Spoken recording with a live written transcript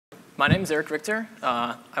My name is Richter.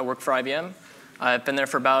 I work for IBM. I've been there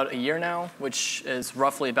for about a year now, which is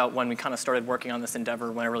roughly about when we kind of started working on this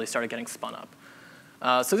endeavor, when it really started getting spun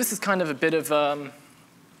up. So this is kind of a bit of,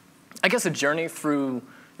 I guess, a journey through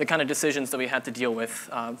the kind of decisions that we had to deal with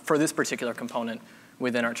for this particular component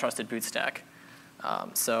within our trusted boot stack.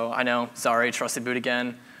 So I know, sorry, trusted boot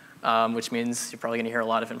again, which means you're probably going to hear a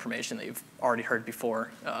lot of information that you've already heard before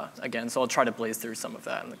again. So I'll try to blaze through some of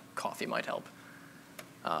that, and the coffee might help.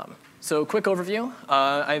 So quick overview.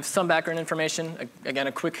 I have some background information. Again,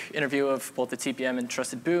 a quick interview of both the TPM and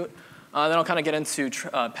trusted boot. Then I'll kind of get into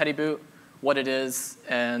Petitboot, what it is,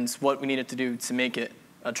 and what we needed to do to make it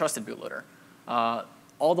a trusted bootloader.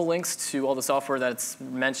 All the links to all the software that's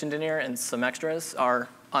mentioned in here and some extras are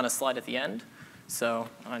on a slide at the end. So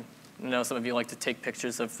I know some of you like to take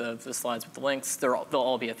pictures of the slides with the links. They'll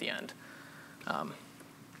all be at the end.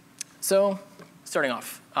 So starting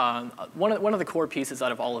off, one of the core pieces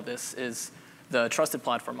out of all of this is the Trusted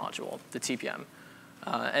Platform Module, the TPM.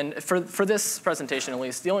 And for this presentation, at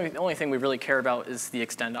least, the only thing we really care about is the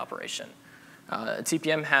extend operation.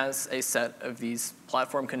 TPM has a set of these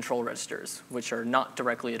platform control registers, which are not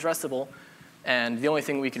directly addressable. And the only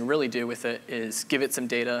thing we can really do with it is give it some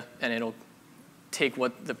data, and it'll take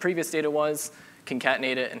what the previous data was,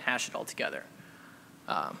 concatenate it, and hash it all together.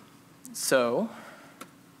 So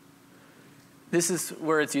this is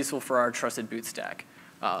where it's useful for our trusted boot stack.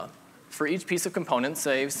 For each piece of component,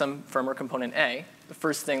 say some firmware component A, the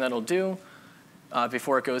first thing that it'll do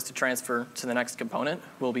before it goes to transfer to the next component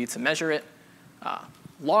will be to measure it,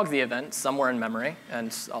 log the event somewhere in memory,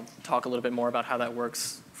 and I'll talk a little bit more about how that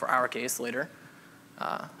works for our case later,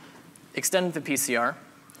 extend the PCR,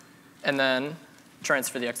 and then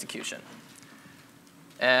transfer the execution.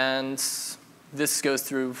 And this goes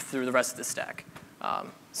through the rest of the stack.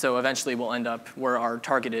 So eventually we'll end up where our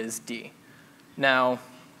target is D. Now,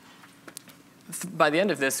 by the end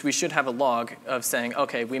of this, we should have a log of saying,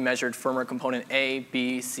 OK, we measured firmware component A,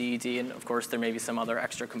 B, C, D, and of course there may be some other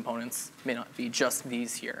extra components. It may not be just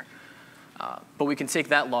these here. But we can take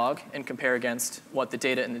that log and compare against what the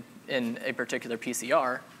data in a particular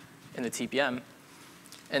PCR in the TPM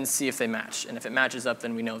and see if they match. And if it matches up,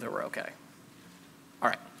 then we know that we're OK. All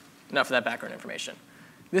right, enough of that background information.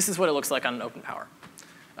 This is what it looks like on an OpenPOWER.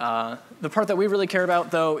 The part that we really care about,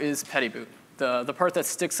 though, is Petitboot, the part that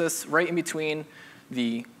sticks us right in between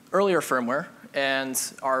the earlier firmware and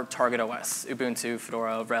our target OS, Ubuntu,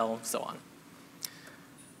 Fedora, RHEL, so on.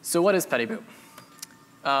 So what is Petitboot?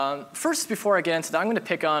 First, before I get into that, I'm going to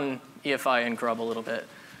pick on EFI and Grub a little bit.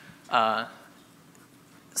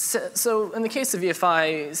 So in the case of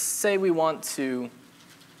EFI, say we want to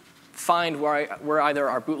find where either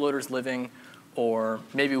our bootloader is living, or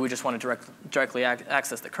maybe we just want to directly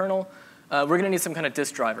access the kernel. We're going to need some kind of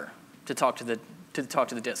disk driver to talk to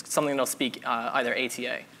the disk, something that'll speak either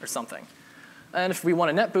ATA or something. And if we want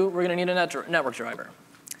a netboot, we're going to need a network driver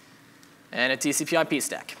and a TCP/IP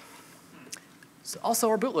stack. So also,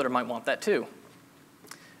 our bootloader might want that too.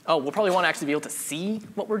 Oh, we'll probably want to actually be able to see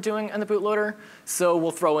what we're doing in the bootloader, so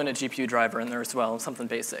we'll throw in a GPU driver in there as well, something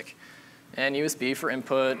basic. And USB for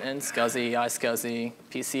input, and SCSI, iSCSI,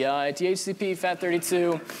 PCI, DHCP,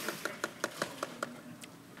 FAT32.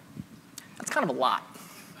 That's kind of a lot.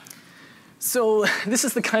 So this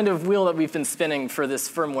is the kind of wheel that we've been spinning for this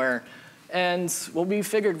firmware. And what we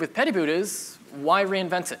figured with Petitboot is, why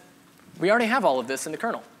reinvent it? We already have all of this in the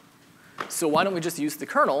kernel. So why don't we just use the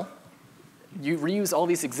kernel, reuse all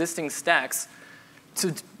these existing stacks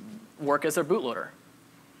to work as our bootloader?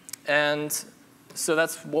 And so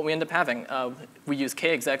that's what we end up having. We use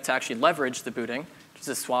kexec to actually leverage the booting,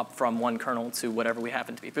 to swap from one kernel to whatever we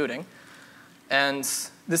happen to be booting. And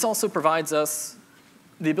this also provides us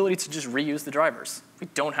the ability to just reuse the drivers. We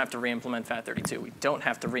don't have to re-implement FAT32. We don't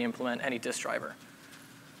have to re-implement any disk driver.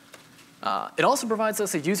 It also provides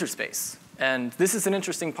us a user space. And this is an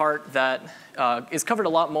interesting part that is covered a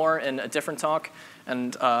lot more in a different talk.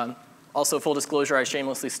 And also, full disclosure, I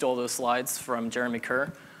shamelessly stole those slides from Jeremy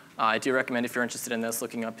Kerr. I do recommend, if you're interested in this,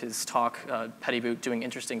 looking up his talk, Petitboot, Doing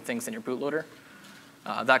Interesting Things in Your Bootloader.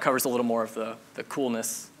 That covers a little more of the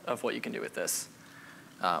coolness of what you can do with this.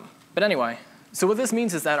 But anyway, so what this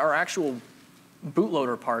means is that our actual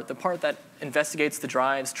bootloader part, the part that investigates the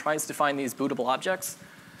drives, tries to find these bootable objects,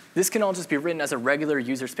 this can all just be written as a regular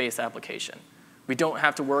user space application. We don't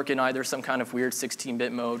have to work in either some kind of weird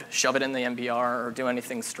 16-bit mode, shove it in the MBR, or do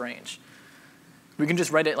anything strange. We can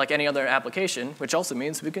just write it like any other application, which also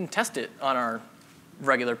means we can test it on our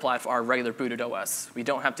regular platform, our regular booted OS. We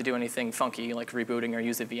don't have to do anything funky like rebooting or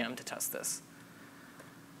use a VM to test this.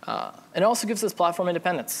 It also gives us platform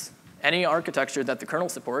independence. any architecture that the kernel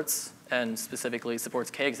supports, and specifically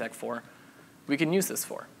supports kexec we can use this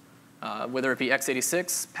for, whether it be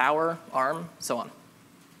x86, Power, ARM, so on.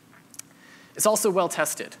 It's also well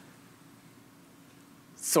tested,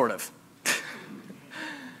 sort of.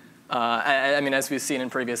 I mean, as we've seen in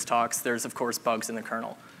previous talks, there's, of course, bugs in the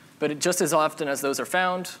kernel. But just as often as those are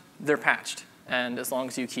found, they're patched. And as long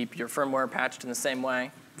as you keep your firmware patched in the same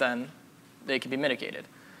way, then they can be mitigated.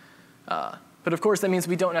 But of course, that means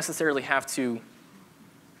we don't necessarily have to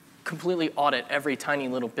completely audit every tiny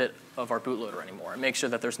little bit of our bootloader anymore and make sure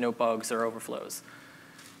that there's no bugs or overflows.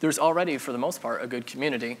 There's already, for the most part, a good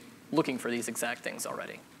community looking for these exact things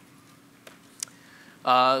already.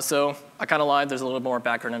 So I kind of lied. There's a little more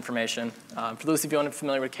background information. For those of you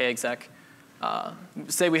unfamiliar with kexec,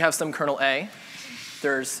 say we have some kernel A.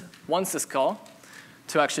 There's one syscall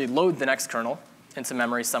to actually load the next kernel into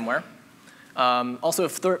memory somewhere. Also,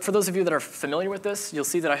 for those of you that are familiar with this, you'll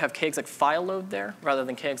see that I have kexec file load there rather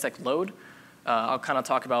than kexec load. I'll kind of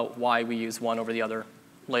talk about why we use one over the other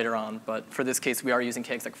later on. But for this case, we are using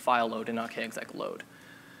kexec file load and not kexec load.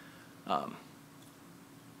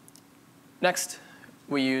 Next,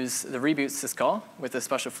 we use the reboot syscall with a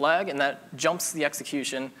special flag, and that jumps the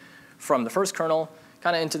execution from the first kernel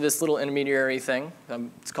kind of into this little intermediary thing.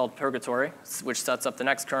 It's called purgatory, which sets up the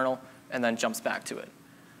next kernel and then jumps back to it.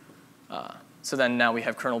 So then now we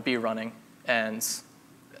have kernel B running, and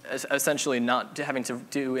essentially not having to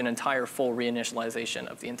do an entire full reinitialization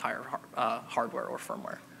of the entire hardware or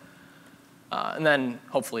firmware. And then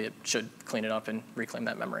hopefully it should clean it up and reclaim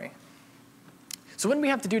that memory. So what do we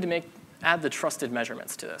have to do to add the trusted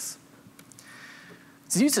measurements to this?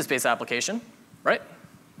 It's a usage-based application, right?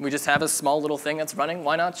 We just have a small little thing that's running.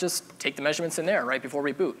 Why not just take the measurements in there right before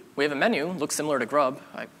we boot? We have a menu, looks similar to Grub.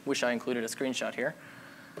 I wish I included a screenshot here.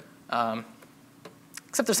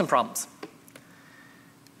 Except there's some problems.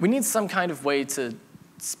 We need some kind of way to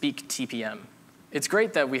speak TPM. It's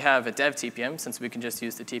great that we have a dev TPM, since we can just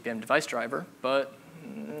use the TPM device driver, but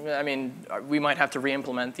I mean, we might have to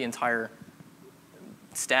re-implement the entire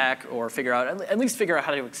stack or at least figure out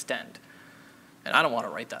how to extend. And I don't want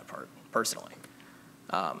to write that part, personally.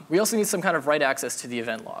 We also need some kind of write access to the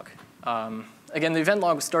event log. Again, the event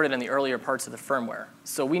log was started in the earlier parts of the firmware,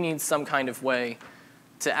 so we need some kind of way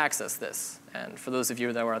to access this. And for those of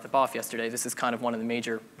you that were at the BOF yesterday, this is kind of one of the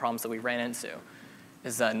major problems that we ran into,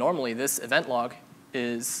 is that normally this event log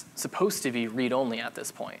is supposed to be read-only at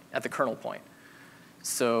this point, at the kernel point.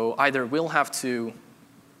 So either we'll have to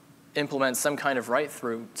implement some kind of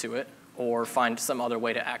write-through to it or find some other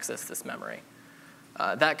way to access this memory.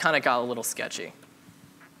 That kind of got a little sketchy.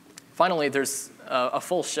 Finally, there's a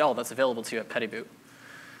full shell that's available to you at Petitboot,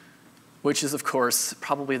 which is, of course,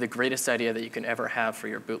 probably the greatest idea that you can ever have for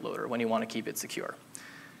your bootloader when you want to keep it secure.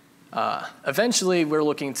 Eventually, we're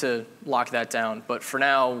looking to lock that down, but for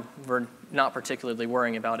now, we're not particularly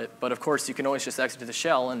worrying about it. But of course, you can always just exit the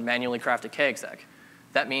shell and manually craft a kexec.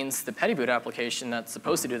 That means the Petitboot application that's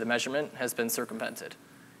supposed to do the measurement has been circumvented.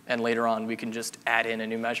 And later on, we can just add in a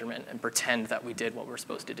new measurement and pretend that we did what we're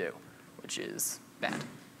supposed to do, which is bad.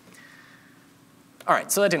 All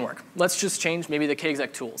right, so that didn't work. Let's just change maybe the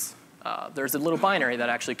kexec tools. There's a little binary that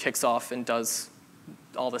actually kicks off and does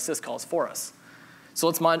all the syscalls for us. So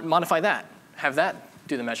let's modify that, have that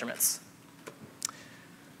do the measurements.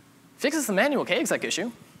 Fixes the manual kexec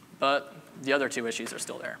issue, but the other two issues are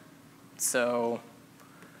still there. So,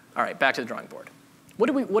 all right, back to the drawing board. What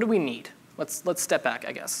do we need? Let's step back,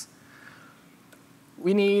 I guess.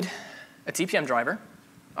 We need a TPM driver.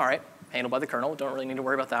 All right, handled by the kernel. Don't really need to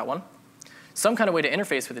worry about that one. Some kind of way to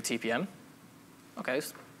interface with the TPM. OK,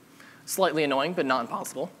 slightly annoying, but not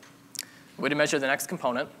impossible. A way to measure the next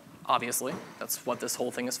component, obviously. That's what this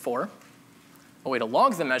whole thing is for. A way to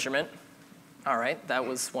log the measurement. All right, that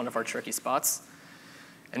was one of our tricky spots.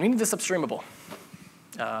 And we need this upstreamable.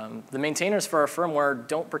 The maintainers for our firmware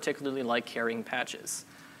don't particularly like carrying patches,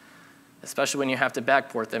 especially when you have to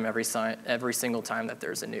backport them every single time that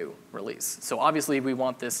there's a new release. So obviously, we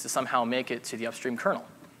want this to somehow make it to the upstream kernel.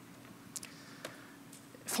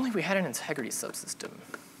 If only we had an integrity subsystem.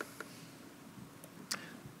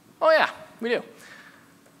 Oh yeah, we do.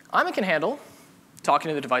 IMA can handle talking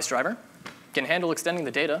to the device driver, can handle extending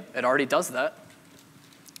the data. It already does that.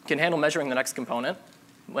 Can handle measuring the next component,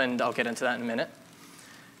 and I'll get into that in a minute.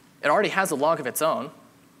 It already has a log of its own,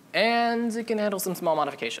 and it can handle some small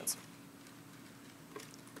modifications.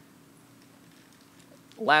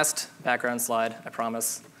 Last background slide, I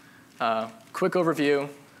promise. Quick overview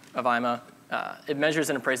of IMA. It measures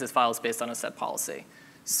and appraises files based on a set policy.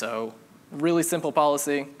 So really simple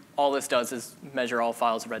policy. All this does is measure all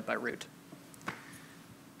files read by root.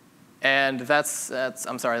 And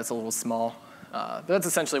I'm sorry, that's a little small. But that's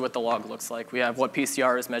essentially what the log looks like. We have what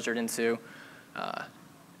PCR is measured into,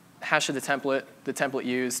 hash of the template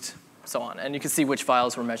used, so on. And you can see which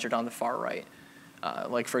files were measured on the far right,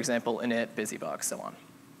 like, for example, init, busybug, so on.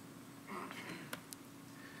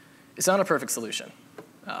 It's not a perfect solution.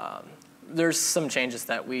 There's some changes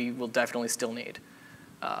that we will definitely still need,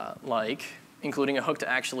 like including a hook to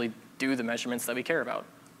actually do the measurements that we care about,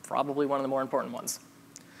 probably one of the more important ones.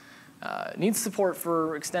 It needs support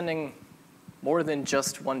for extending more than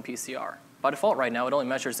just one PCR. By default right now, it only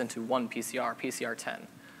measures into one PCR,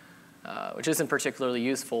 PCR10, which isn't particularly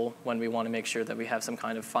useful when we want to make sure that we have some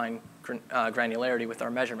kind of fine granularity with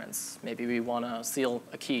our measurements. Maybe we want to seal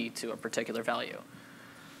a key to a particular value.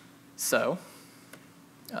 So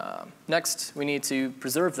next, we need to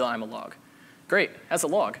preserve the IMA log. Great, as a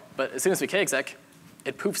log, but as soon as we kexec,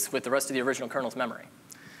 it poofs with the rest of the original kernel's memory.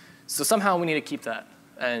 So somehow we need to keep that.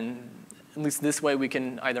 And at least this way, we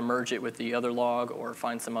can either merge it with the other log or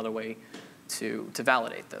find some other way to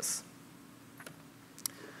validate this.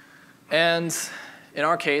 And in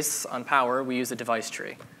our case, on Power, we use a device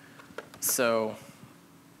tree. So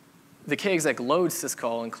the kexec load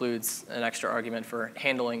syscall includes an extra argument for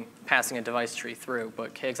passing a device tree through,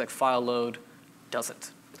 but kexec file load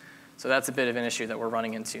doesn't. So that's a bit of an issue that we're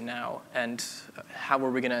running into now. And how are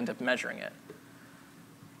we going to end up measuring it?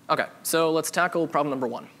 OK, so let's tackle problem number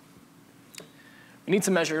 1. We need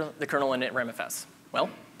to measure the kernel init ramfs. Well,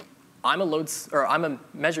 IMA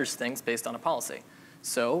measures things based on a policy.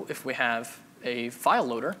 So if we have a file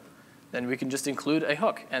loader, then we can just include a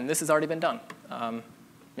hook. And this has already been done.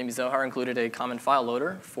 Maybe Zohar included a common file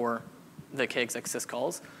loader for the kexec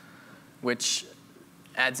syscalls, which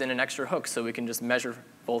adds in an extra hook so we can just measure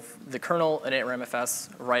both the kernel and init ramfs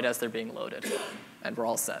right as they're being loaded. And we're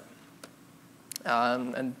all set.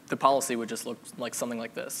 And the policy would just look like something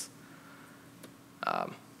like this.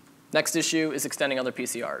 Next issue is extending other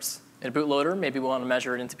PCRs. In a bootloader, maybe we want to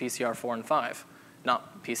measure it into PCR 4 and 5,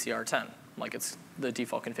 not PCR 10, like the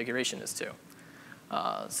default configuration is too.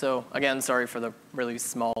 So again, sorry for the really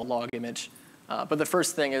small log image. But the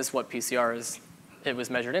first thing is what PCR it was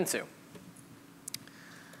measured into.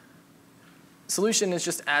 Solution is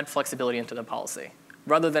just add flexibility into the policy.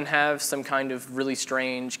 Rather than have some kind of really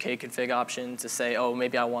strange kconfig option to say, oh,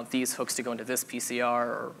 maybe I want these hooks to go into this PCR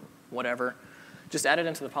or whatever, just add it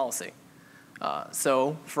into the policy.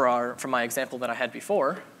 So for my example that I had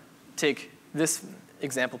before, take this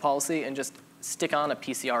example policy and just stick on a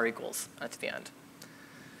PCR equals at the end.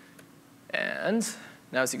 And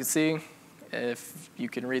now, as you can see, if you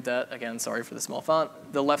can read that, again, sorry for the small font,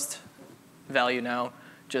 the left value now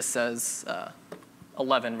just says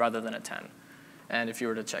 11 rather than a 10. And if you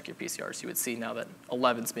were to check your PCRs, you would see now that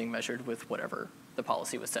 11 is being measured with whatever the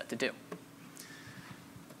policy was set to do.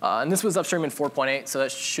 And this was upstream in 4.8, so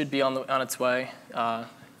that should be on its way.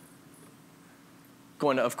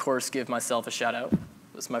 Going to, of course, give myself a shout out.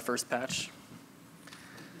 This is my first patch.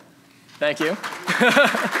 Thank you.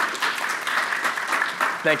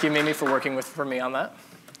 Thank you, Mimi, for working for me on that.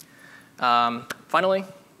 Finally,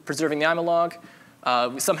 preserving the IMA log.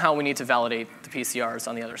 Somehow we need to validate the PCRs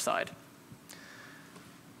on the other side.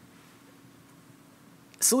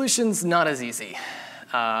 Solution's not as easy.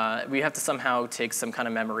 We have to somehow take some kind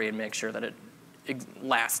of memory and make sure that it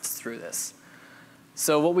lasts through this.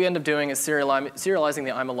 So what we end up doing is serializing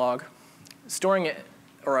the IMA log, storing it,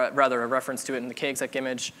 or rather a reference to it in the kexec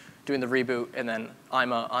image, doing the reboot, and then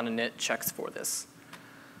IMA on init checks for this.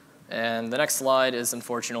 And the next slide is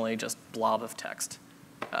unfortunately just blob of text.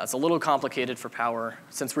 It's a little complicated for Power.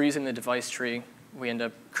 Since we're using the device tree, we end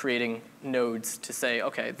up creating nodes to say,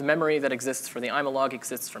 OK, the memory that exists for the IMA log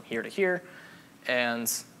exists from here to here.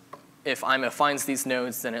 And if IMA finds these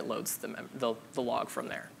nodes, then it loads the log from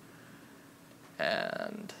there.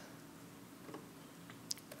 And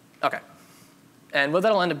OK. And what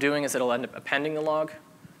that'll end up doing is it'll end up appending the log.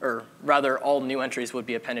 Or rather, all new entries would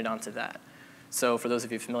be appended onto that. So for those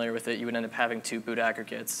of you familiar with it, you would end up having 2 boot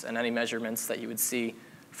aggregates. And any measurements that you would see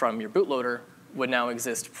from your bootloader would now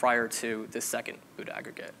exist prior to this second boot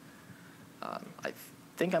aggregate. I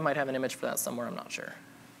think I might have an image for that somewhere. I'm not sure.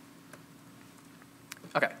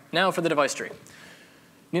 OK, now for the device tree. You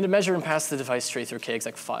need to measure and pass the device tree through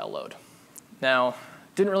kexec file load. Now,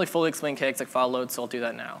 didn't really fully explain kexec file load, so I'll do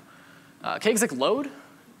that now. Kexec load,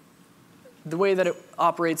 the way that it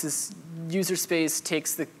operates is user space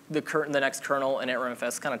takes the next kernel and init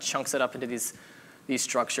ramfs, kind of chunks it up into these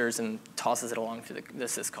structures and tosses it along through the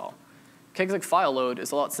syscall. Kexec file load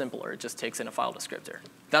is a lot simpler. It just takes in a file descriptor.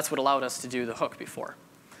 That's what allowed us to do the hook before.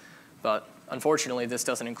 But unfortunately, this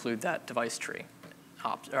doesn't include that device tree.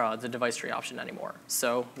 the device tree option anymore.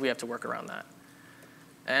 So we have to work around that.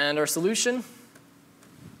 And our solution,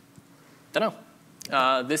 don't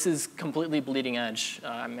know. This is completely bleeding edge.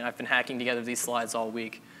 I mean, I've been hacking together these slides all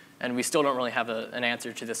week, and we still don't really have an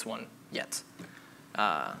answer to this one yet.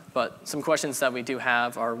 But some questions that we do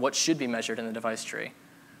have are what should be measured in the device tree?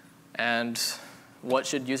 And what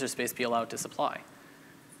should user space be allowed to supply?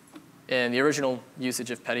 In the original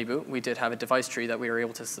usage of Petitboot, we did have a device tree that we were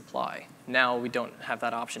able to supply. Now we don't have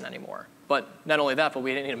that option anymore. But not only that, but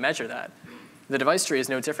we didn't need to measure that. The device tree is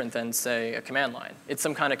no different than, say, a command line. It's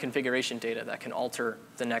some kind of configuration data that can alter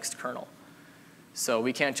the next kernel. So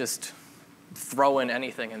we can't just throw in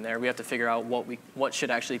anything in there. We have to figure out what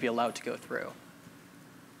should actually be allowed to go through.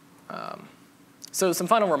 So some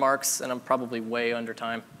final remarks, and I'm probably way under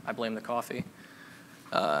time. I blame the coffee.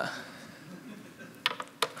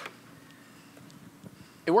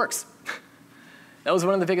 It works. That was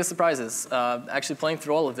one of the biggest surprises. Actually playing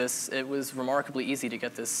through all of this, it was remarkably easy to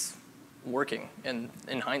get this working, in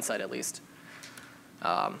hindsight at least.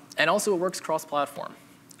 And also it works cross-platform.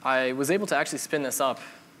 I was able to actually spin this up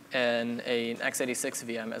in an x86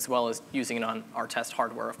 VM as well as using it on our test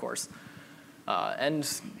hardware, of course. And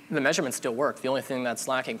the measurements still work. The only thing that's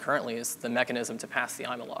lacking currently is the mechanism to pass the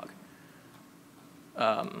IMA log.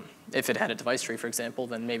 If it had a device tree, for example,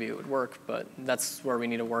 then maybe it would work, but that's where we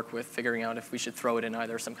need to work with figuring out if we should throw it in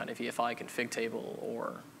either some kind of EFI config table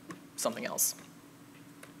or something else.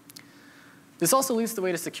 This also leads the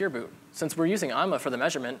way to secure boot. Since we're using IMA for the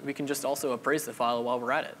measurement, we can just also appraise the file while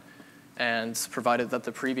we're at it. And provided that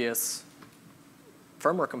the previous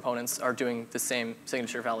firmware components are doing the same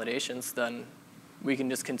signature validations, then we can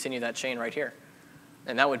just continue that chain right here.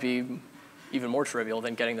 And that would be even more trivial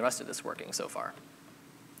than getting the rest of this working so far.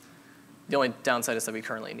 The only downside is that we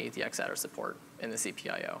currently need the xadder support in the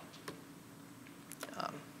CPIO.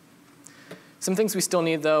 Some things we still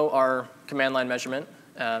need, though, are command line measurement.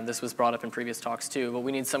 This was brought up in previous talks, too, but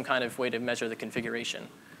we need some kind of way to measure the configuration.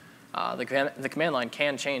 The command line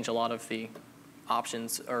can change a lot of the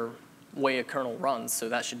options or way a kernel runs, so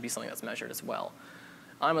that should be something that's measured as well.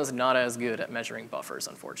 IMA's not as good at measuring buffers,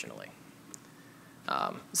 unfortunately.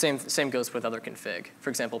 Same goes with other config. For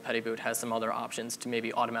example, Petitboot has some other options to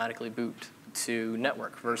maybe automatically boot to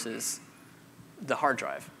network versus the hard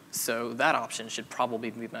drive. So that option should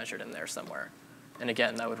probably be measured in there somewhere. And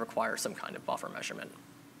again, that would require some kind of buffer measurement.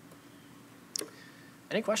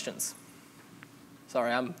 Any questions?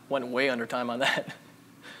 Sorry, I went way under time on that.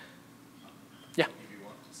 Yeah? If you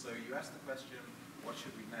want. So you asked the question, what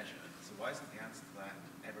should we measure? So why isn't the answer to that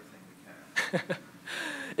everything we can?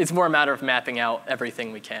 It's more a matter of mapping out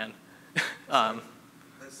everything we can. In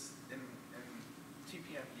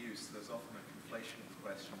TPM use, there's often a conflation of the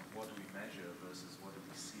question, what do we measure versus what do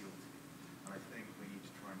we seal to? And I think we need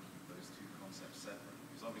to try and keep those two concepts separate.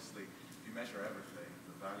 Because obviously, if you measure everything,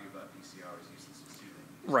 the value of that PCR is useless for sealing.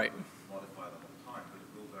 Right. Modify the whole time, but it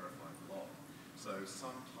will verify the log. So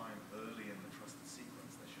sometime early in the trusted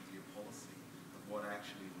sequence, there should be a policy of what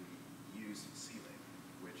actually we use for sealing,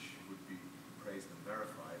 which would be praised and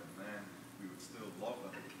verified, and then we would still log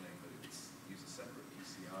the whole thing, but it's use a separate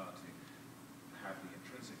PCR to have the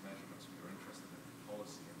intrinsic measurements we are interested in the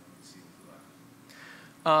policy, and then we seal to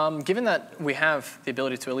that. Given that we have the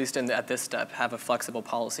ability to, at least at this step, have a flexible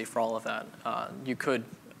policy for all of that, you could,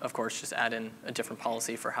 of course, just add in a different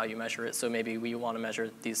policy for how you measure it. So maybe we want to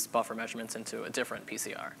measure these buffer measurements into a different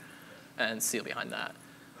PCR and seal behind that.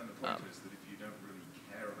 And the point is that if you don't really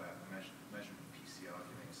care about the measurement PCR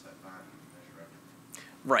giving a set value, you measure everything.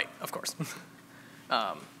 Right, of course.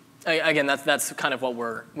 Again, that's kind of what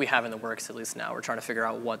we have in the works, at least now. We're trying to figure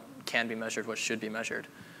out what can be measured, what should be measured.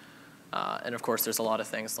 And of course, there's a lot of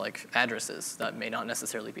things like addresses that may not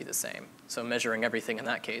necessarily be the same. So measuring everything in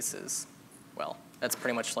that case is, well, that's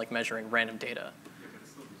pretty much like measuring random data. Yeah, but it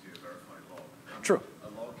still gives you a verified log. True.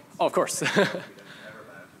 A log. Oh, of course.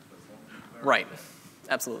 Right.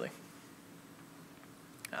 Absolutely.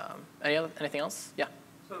 Anything else? Yeah.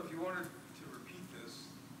 So if you wanted to repeat this,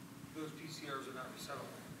 those PCRs are not resettable,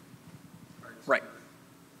 right? So Right.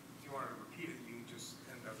 If you wanted to repeat it, you can just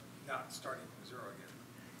end up not starting from zero again.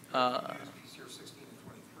 You use PCR 16 and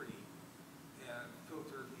 23 and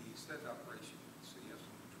filter the extend operation, so you have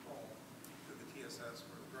some control to the TSS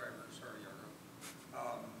or the driver, sorry,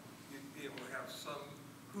 you'd be able to have some,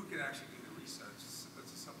 who can actually do the resets.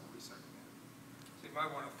 That's a simple reset command. So you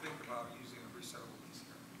might want to think about using a resettable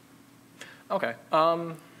PCR. Okay.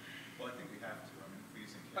 Well, I think we have to. I mean, if we're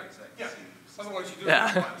using kexec, Yeah. Otherwise, you do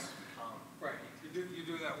Yeah. it once. Right. You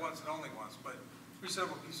do that once and only once, but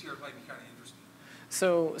resettable PCR might be kind of interesting.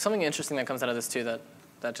 So something interesting that comes out of this too that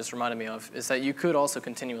that just reminded me of is that you could also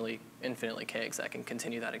continually, infinitely kexec and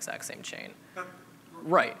continue that exact same chain.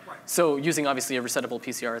 Right. So using obviously a resettable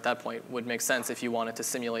PCR at that point would make sense if you wanted to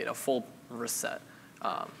simulate a full reset.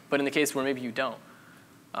 But in the case where maybe you don't,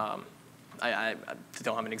 I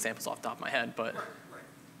don't have any examples off the top of my head, but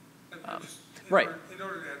Right. In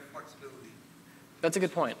order to add flexibility. That's a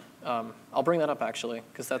good point. I'll bring that up actually,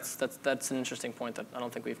 because that's an interesting point that I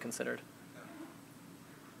don't think we've considered.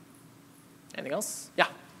 Anything else? Yeah.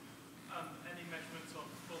 Any measurements of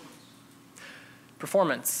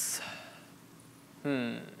Performance. performance?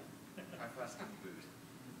 I'm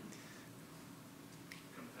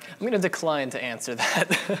going to decline to answer that.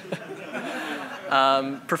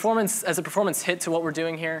 Performance, as a performance hit to what we're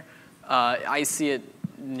doing here, I see it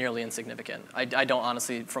nearly insignificant. I don't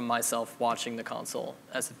honestly, from myself watching the console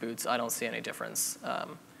as it boots, I don't see any difference. I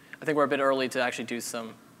think we're a bit early to actually do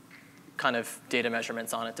some kind of data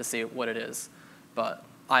measurements on it to see what it is. But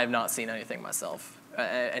I have not seen anything myself,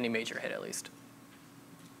 any major hit at least.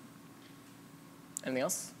 Anything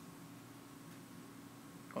else?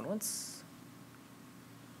 Going once?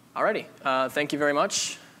 Alrighty, thank you very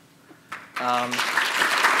much.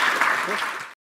 Cool.